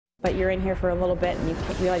But you're in here for a little bit and you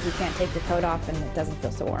realize you can't take your coat off and it doesn't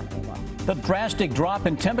feel so warm anymore. The drastic drop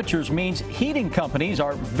in temperatures means heating companies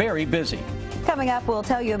are very busy. Coming up, we'll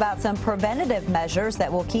tell you about some preventative measures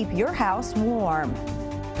that will keep your house warm.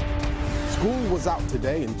 School was out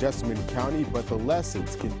today in Jessamine County, but the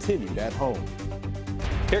lessons continued at home.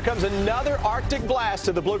 Here comes another Arctic blast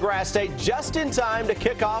to the Bluegrass State just in time to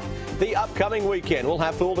kick off the upcoming weekend. We'll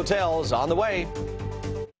have full details on the way.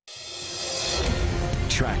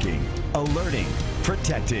 Tracking, alerting,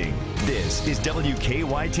 protecting. This is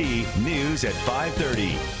WKYT News at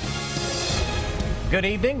 5:30. Good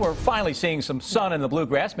evening. We're finally seeing some sun in the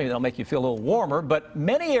bluegrass. Maybe that'll make you feel a little warmer, but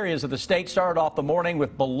many areas of the state started off the morning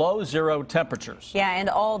with below zero temperatures. Yeah, and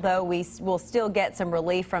although we will still get some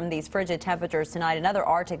relief from these frigid temperatures tonight, another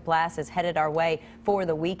Arctic blast is headed our way for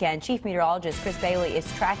the weekend. Chief Meteorologist Chris Bailey is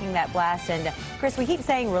tracking that blast. And Chris, we keep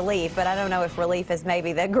saying relief, but I don't know if relief is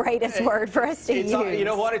maybe the greatest word for us to use. You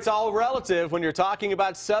know what? It's all relative when you're talking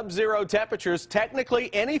about sub-zero temperatures. Technically,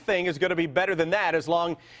 anything is going to be better than that as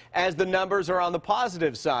long as the numbers are on the positive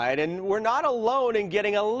side. And we're not alone in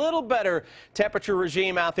getting a little better temperature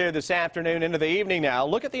regime out there this afternoon into the evening now.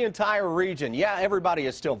 Look at the entire region. Yeah, everybody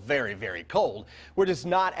is still very, very cold. We're just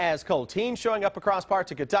not as cold. Teens showing up across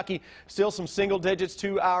parts of Kentucky, still some single digits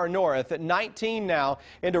to our north. At 19 now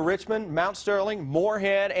into Richmond, Mount Sterling,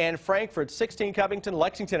 Moorhead, and Frankfort. 16 Covington,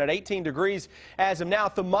 Lexington at 18 degrees as of now.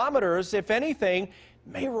 Thermometers, if anything,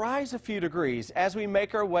 may rise a few degrees as we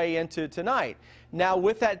make our way into tonight. Now,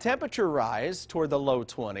 with that temperature rise toward the low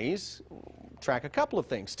 20s, track a couple of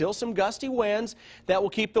things. Still some gusty winds that will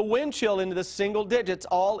keep the wind chill into the single digits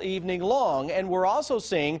all evening long. And we're also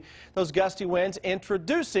seeing those gusty winds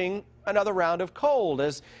introducing another round of cold,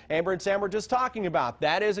 as Amber and Sam were just talking about.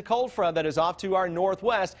 That is a cold front that is off to our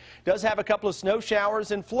northwest. Does have a couple of snow showers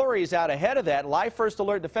and flurries out ahead of that. Live First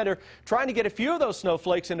Alert Defender trying to get a few of those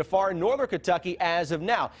snowflakes into far northern Kentucky as of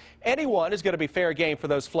now. Anyone is going to be fair game for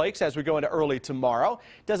those flakes as we go into early tomorrow.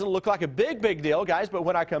 Doesn't look like a big deal, guys, but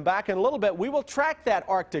when I come back in a little bit, we will track that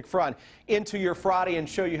Arctic front into your Friday and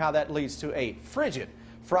show you how that leads to a frigid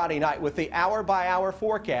Friday night with the hour-by-hour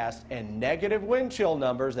forecast and negative wind chill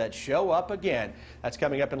numbers that show up again. That's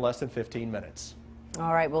coming up in less than 15 minutes.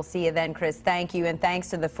 All right, we'll see you then, Chris. Thank you. And thanks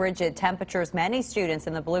to the frigid temperatures, many students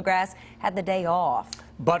in the bluegrass had the day off.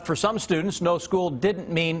 But for some students, no school didn't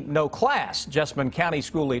mean no class. Jessamine County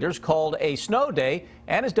school leaders called a snow day.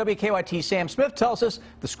 And as WKYT Sam Smith tells us,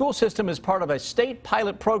 the school system is part of a state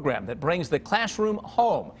pilot program that brings the classroom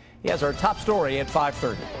home. He has our top story at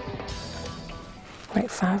 5:30. Write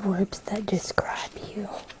 5 words that describe you.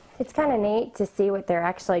 It's kind of neat to see what they're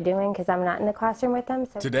actually doing because I'm not in the classroom with them.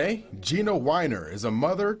 So. Today, Gina Weiner is a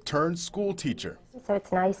mother turned school teacher. So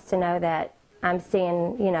it's nice to know that I'm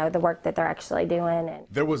seeing, the work that they're actually doing. And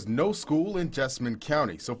there was no school in Jessamine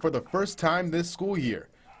County, so for the first time this school year,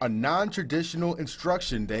 a non-traditional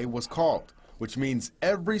instruction day was called, which means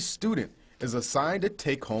every student is assigned a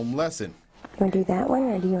take-home lesson. You want to do that one,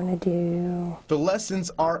 or do you want to do... The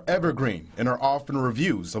lessons are evergreen and are often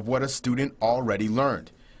reviews of what a student already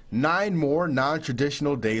learned. 9 more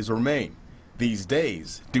non-traditional days remain. These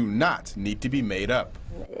days do not need to be made up.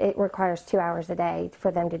 It requires 2 hours a day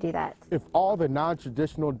for them to do that. If all the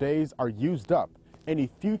non-traditional days are used up, any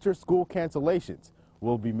future school cancellations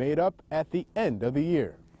will be made up at the end of the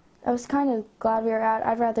year. I was kind of glad we were out.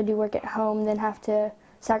 I'd rather do work at home than have to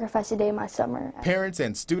sacrifice a day of my summer. Parents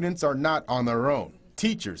and students are not on their own.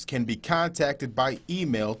 Teachers can be contacted by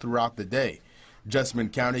email throughout the day. Jessamine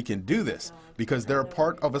County can do this because they're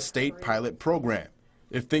part of a state pilot program.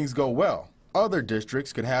 If things go well, other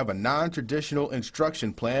districts could have a non-traditional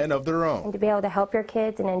instruction plan of their own. And to be able to help your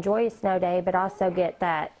kids and enjoy a snow day, but also get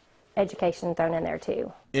that education thrown in there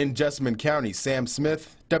too. In Jessamine County, Sam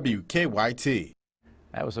Smith, WKYT.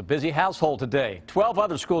 That was a busy household today. 12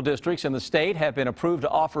 other school districts in the state have been approved to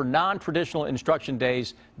offer non-traditional instruction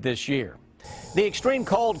days this year. The extreme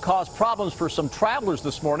cold caused problems for some travelers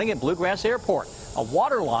this morning at Bluegrass Airport. A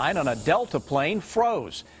water line on a Delta plane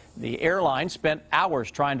froze. The airline spent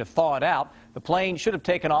hours trying to thaw it out. The plane should have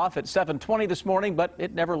taken off at 7:20 this morning, but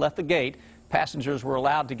it never left the gate. Passengers were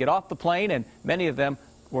allowed to get off the plane, and many of them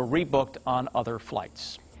were rebooked on other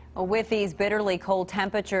flights. With these bitterly cold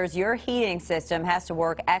temperatures, your heating system has to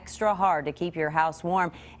work extra hard to keep your house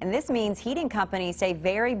warm. And this means heating companies stay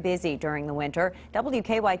very busy during the winter.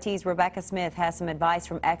 WKYT's Rebecca Smith has some advice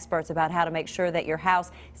from experts about how to make sure that your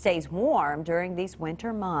house stays warm during these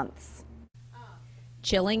winter months.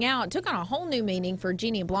 Chilling out took on a whole new meaning for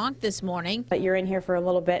Jeannie Blanc this morning. But you're in here for a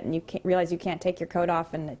little bit and you realize you can't take your coat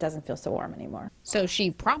off and it doesn't feel so warm anymore. So she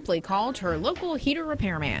promptly called her local heater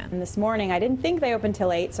repairman. And this morning I didn't think they opened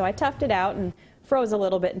till 8, so I toughed it out and froze a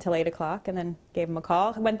little bit until 8 o'clock and then gave them a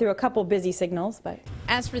call. Went through a couple busy signals, but...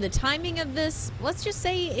 As for the timing of this, let's just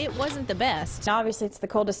say it wasn't the best. Obviously, it's the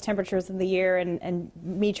coldest temperatures of the year, and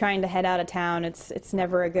me trying to head out of town, it's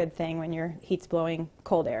never a good thing when your heat's blowing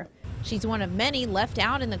cold air. She's one of many left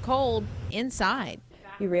out in the cold inside.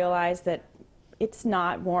 You realize that it's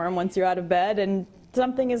not warm once you're out of bed, and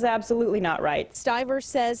something is absolutely not right. Stivers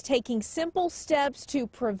says taking simple steps to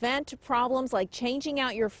prevent problems like changing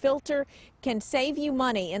out your filter can save you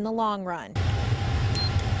money in the long run.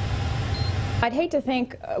 I'd hate to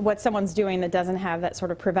think what someone's doing that doesn't have that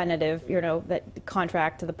sort of preventative, that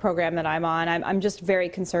contract to the program that I'm on. I'm just very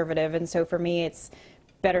conservative, and so for me it's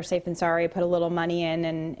better safe than sorry. Put a little money in,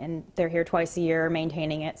 and they're here twice a year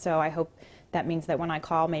maintaining it, so I hope that means that when I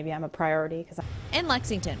call, maybe I'm a priority. In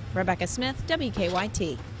Lexington, Rebecca Smith,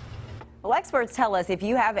 WKYT. Well, experts tell us if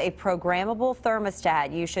you have a programmable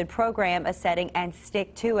thermostat, you should program a setting and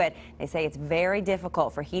stick to it. They say it's very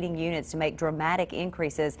difficult for heating units to make dramatic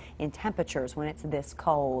increases in temperatures when it's this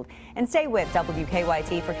cold. And stay with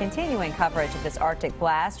WKYT for continuing coverage of this Arctic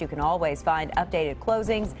blast. You can always find updated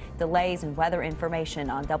closings, delays, and weather information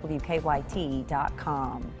on WKYT.com.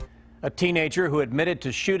 A teenager who admitted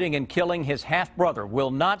to shooting and killing his half-brother will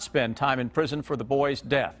not spend time in prison for the boy's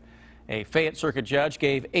death. A Fayette Circuit judge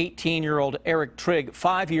gave 18-year-old Eric Trigg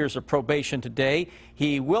 5 years of probation today.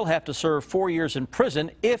 He will have to serve 4 years in prison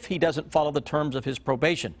if he doesn't follow the terms of his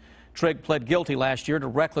probation. Trigg pled guilty last year to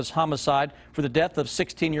reckless homicide for the death of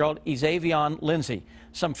 16-year-old Xavion Lindsay.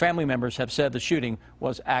 Some family members have said the shooting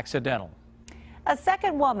was accidental. A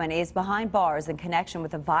second woman is behind bars in connection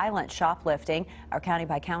with a violent shoplifting. Our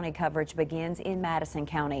county-by-county coverage begins in Madison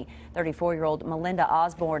County. 34-year-old Melinda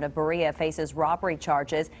Osborne of Berea faces robbery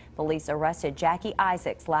charges. Police arrested Jackie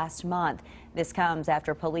Isaacs last month. This comes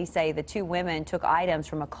after police say the two women took items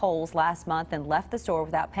from a Kohl's last month and left the store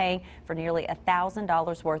without paying for nearly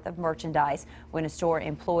 $1,000 worth of merchandise. When a store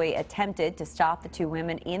employee attempted to stop the two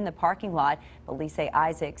women in the parking lot, police say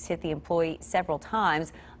Isaacs hit the employee several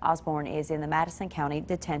times. Osborne is in the Madison County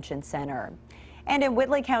Detention Center. And in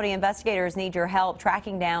Whitley County, investigators need your help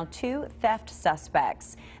tracking down 2 theft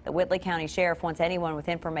suspects. The Whitley County Sheriff wants anyone with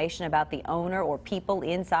information about the owner or people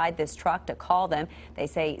inside this truck to call them. They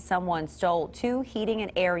say someone stole 2 heating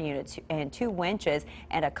and air units and 2 winches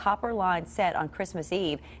and a copper line set on Christmas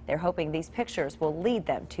Eve. They're hoping these pictures will lead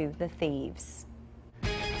them to the thieves.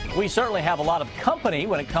 We certainly have a lot of company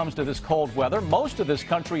when it comes to this cold weather. Most of this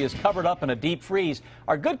country is covered up in a deep freeze.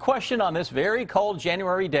 Our good question on this very cold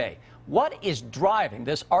January day: what is driving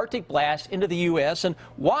this Arctic blast into the U.S. and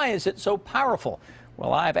why is it so powerful?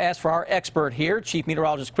 Well, I've asked for our expert here, Chief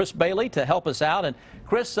Meteorologist Chris Bailey, to help us out. And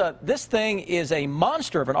Chris, this thing is a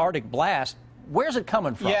monster of an Arctic blast. Where's it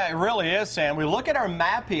coming from? Yeah, it really is, Sam. We look at our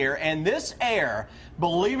map here, and this air,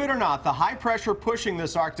 believe it or not, the high pressure pushing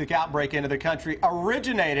this Arctic outbreak into the country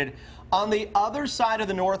originated on the other side of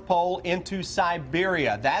the North Pole into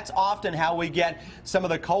Siberia. That's often how we get some of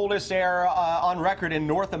the coldest air on record in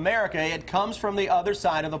North America. It comes from the other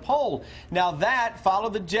side of the pole. Now that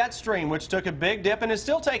followed the jet stream, which took a big dip and is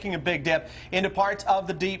still taking a big dip into parts of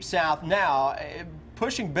the Deep South now,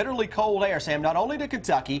 pushing bitterly cold air, Sam, not only to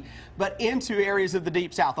Kentucky, but into areas of the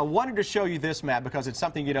Deep South. I wanted to show you this map because it's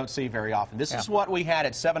something you don't see very often. This is what we had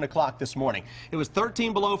at 7 o'clock this morning. It was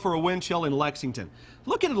 13 below for a wind chill in Lexington.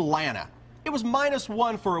 Look at Atlanta. It was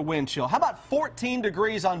 -1 for a wind chill. How about 14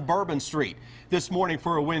 degrees on Bourbon Street this morning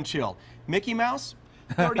for a wind chill? Mickey Mouse?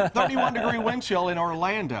 31-degree wind chill in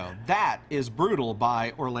Orlando. That is brutal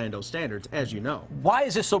by Orlando standards, as you know. Why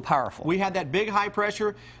is this so powerful? We had that big high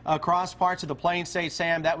pressure across parts of the Plain State,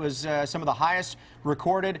 Sam. That was some of the highest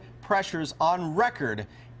recorded pressures on record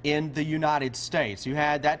in the United States. You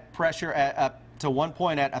had that pressure up to one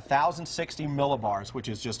point at 1,060 millibars, which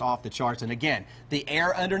is just off the charts. And again, the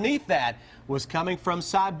air underneath that was coming from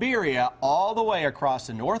Siberia all the way across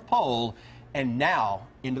the North Pole and now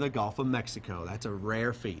into the Gulf of Mexico. That's a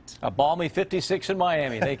rare feat. A balmy 56 in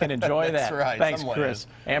Miami. They can enjoy that. That's right. Thanks, Chris.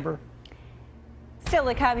 Amber? Still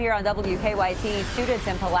to come here on WKYT, students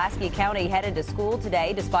in Pulaski County headed to school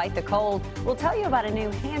today despite the cold. We'll tell you about a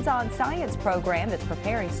new hands-on science program that's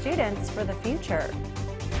preparing students for the future.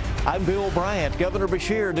 I'm Bill Bryant. Governor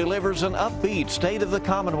Beshear delivers an upbeat State of the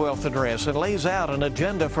Commonwealth address and lays out an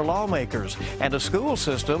agenda for lawmakers. And a school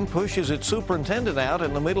system pushes its superintendent out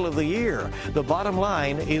in the middle of the year. The bottom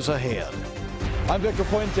line is ahead. I'm Victor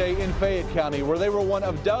Puente in Fayette County, where they were one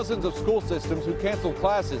of dozens of school systems who canceled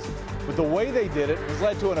classes. But the way they did it has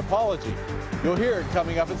led to an apology. You'll hear it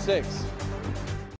coming up at 6.